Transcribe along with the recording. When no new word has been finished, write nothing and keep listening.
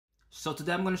So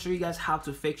today I'm going to show you guys how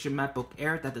to fix your MacBook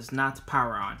Air that does not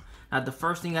power on. Now the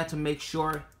first thing you have to make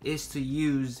sure is to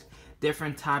use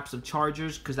different types of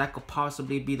chargers, because that could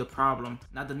possibly be the problem.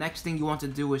 Now the next thing you want to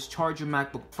do is charge your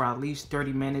MacBook for at least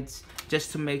 30 minutes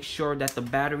just to make sure that the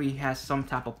battery has some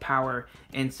type of power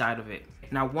inside of it.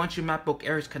 Now once your MacBook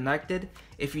Air is connected,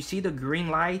 if you see the green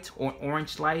light or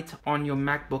orange light on your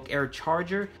MacBook Air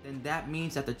charger, then that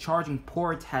means that the charging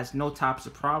port has no types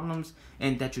of problems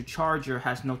and that your charger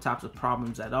has no types of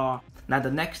problems at all. Now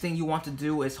the next thing you want to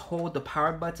do is hold the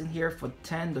power button here for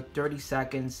 10 to 30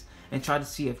 seconds and try to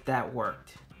see if that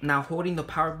worked. Now holding the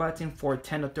power button for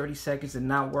 10 to 30 seconds did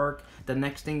not work, the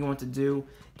next thing you want to do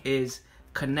is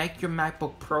connect your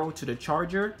MacBook Pro to the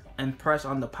charger and press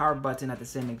on the power button at the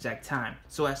same exact time.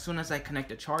 So as soon as I connect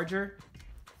the charger,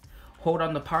 hold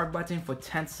on the power button for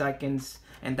 10 seconds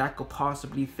and that could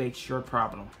possibly fix your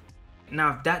problem.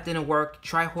 Now if that didn't work,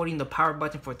 try holding the power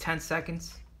button for 10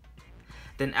 seconds.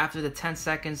 Then after the 10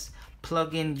 seconds,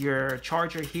 plug in your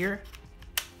charger here.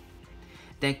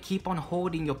 Then keep on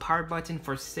holding your power button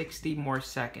for 60 more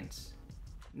seconds.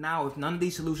 Now if none of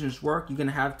these solutions work, you're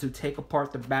gonna have to take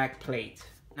apart the back plate.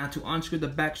 Now to unscrew the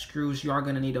back screws, you are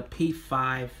gonna need a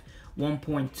P5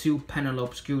 1.2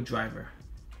 Penelope screwdriver.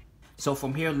 So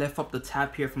from here, lift up the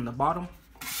tab here from the bottom.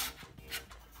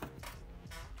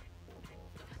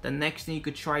 The next thing you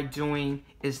could try doing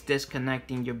is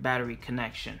disconnecting your battery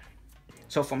connection.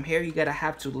 So from here, you gotta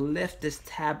have to lift this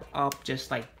tab up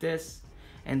just like this,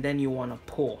 and then you wanna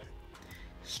pull.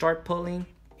 Start pulling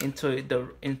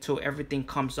until everything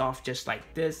comes off just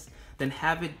like this. Then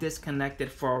have it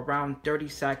disconnected for around 30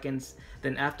 seconds.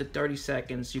 Then after 30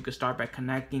 seconds, you can start by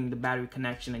connecting the battery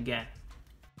connection again.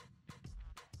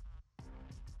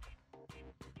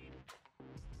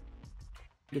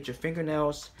 Get your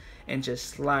fingernails and just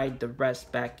slide the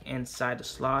rest back inside the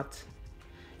slot,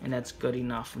 and that's good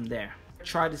enough from there.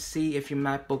 Try to see if your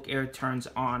MacBook Air turns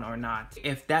on or not.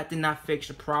 If that did not fix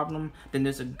the problem, then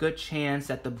there's a good chance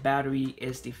that the battery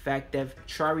is defective.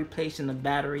 Try replacing the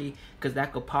battery, because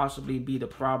that could possibly be the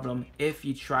problem if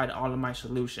you tried all of my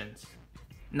solutions.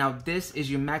 Now this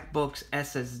is your MacBook's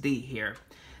SSD here.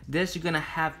 This you're gonna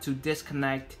have to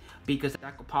disconnect because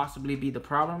that could possibly be the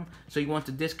problem. So you want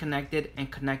to disconnect it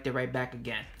and connect it right back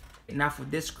again. Now for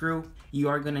this screw, you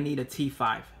are gonna need a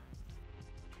T5.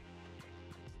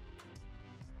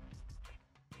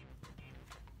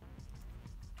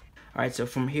 Alright, so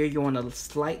from here you want to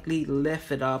slightly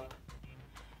lift it up,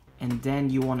 and then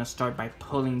you want to start by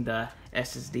pulling the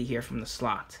SSD here from the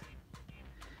slot.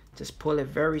 Just pull it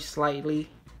very slightly,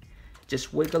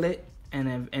 just wiggle it,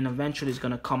 and eventually it's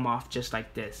going to come off just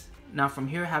like this. Now from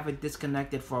here, have it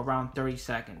disconnected for around 30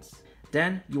 seconds.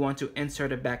 Then you want to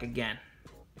insert it back again.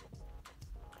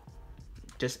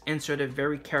 Just insert it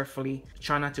very carefully,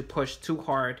 try not to push too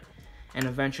hard, and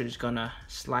eventually it's going to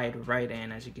slide right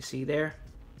in, as you can see there.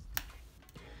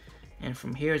 And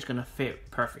from here it's gonna fit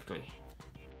perfectly.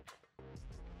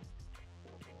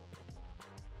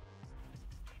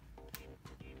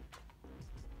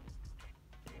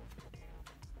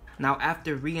 Now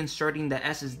after reinserting the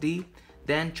SSD,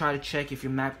 then try to check if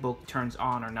your MacBook turns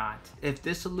on or not. If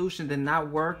this solution did not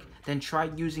work, then try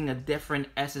using a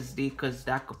different SSD, because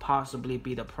that could possibly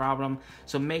be the problem.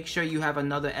 So make sure you have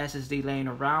another SSD laying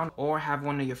around, or have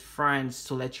one of your friends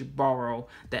to let you borrow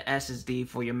the SSD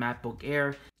for your MacBook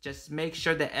Air. Just make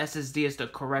sure the SSD is the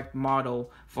correct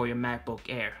model for your MacBook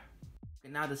Air.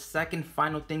 And now the second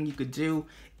final thing you could do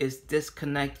is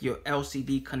disconnect your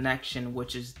LCD connection,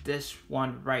 which is this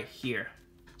one right here.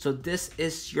 So this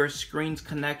is your screen's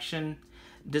connection.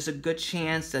 There's a good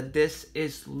chance that this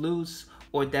is loose,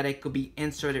 or that it could be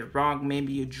inserted wrong.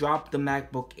 Maybe you dropped the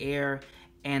MacBook Air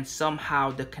and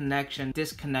somehow the connection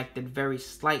disconnected very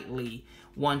slightly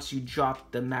once you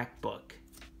dropped the MacBook.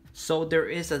 So there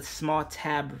is a small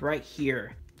tab right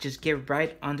here. Just get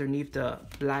right underneath the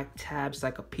black tabs,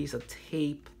 like a piece of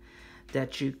tape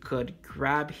that you could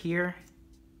grab here.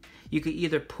 You could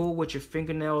either pull with your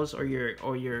fingernails or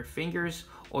your fingers,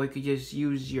 or you could just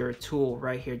use your tool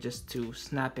right here just to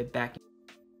snap it back.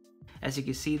 As you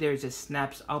can see there, it just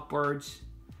snaps upwards.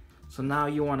 So now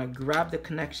you want to grab the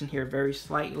connection here very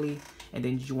slightly, and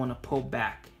then you want to pull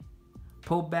back.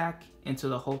 Pull back until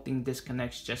the whole thing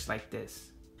disconnects just like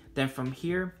this. Then from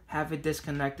here, have it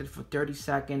disconnected for 30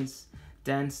 seconds,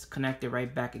 then connect it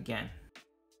right back again.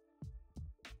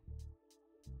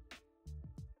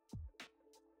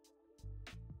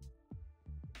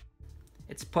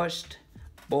 It's pushed,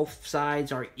 both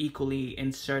sides are equally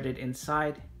inserted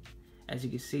inside, as you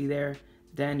can see there.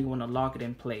 Then you want to lock it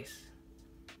in place.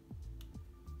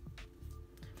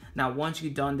 Now once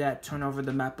you've done that, turn over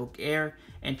the MacBook Air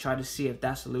and try to see if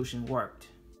that solution worked.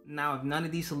 Now if none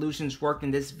of these solutions worked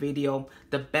in this video,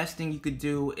 the best thing you could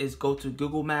do is go to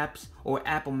Google Maps or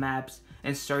Apple Maps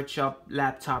and search up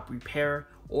laptop repair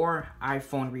or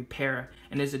iPhone repair,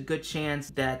 and there's a good chance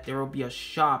that there will be a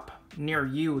shop near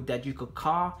you that you could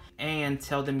call and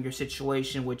tell them your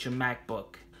situation with your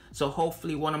MacBook. So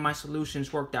hopefully one of my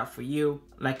solutions worked out for you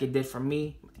like it did for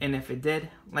me, and if it did,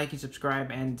 like and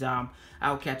subscribe, and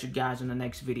I'll catch you guys in the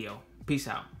next video. Peace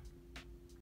out.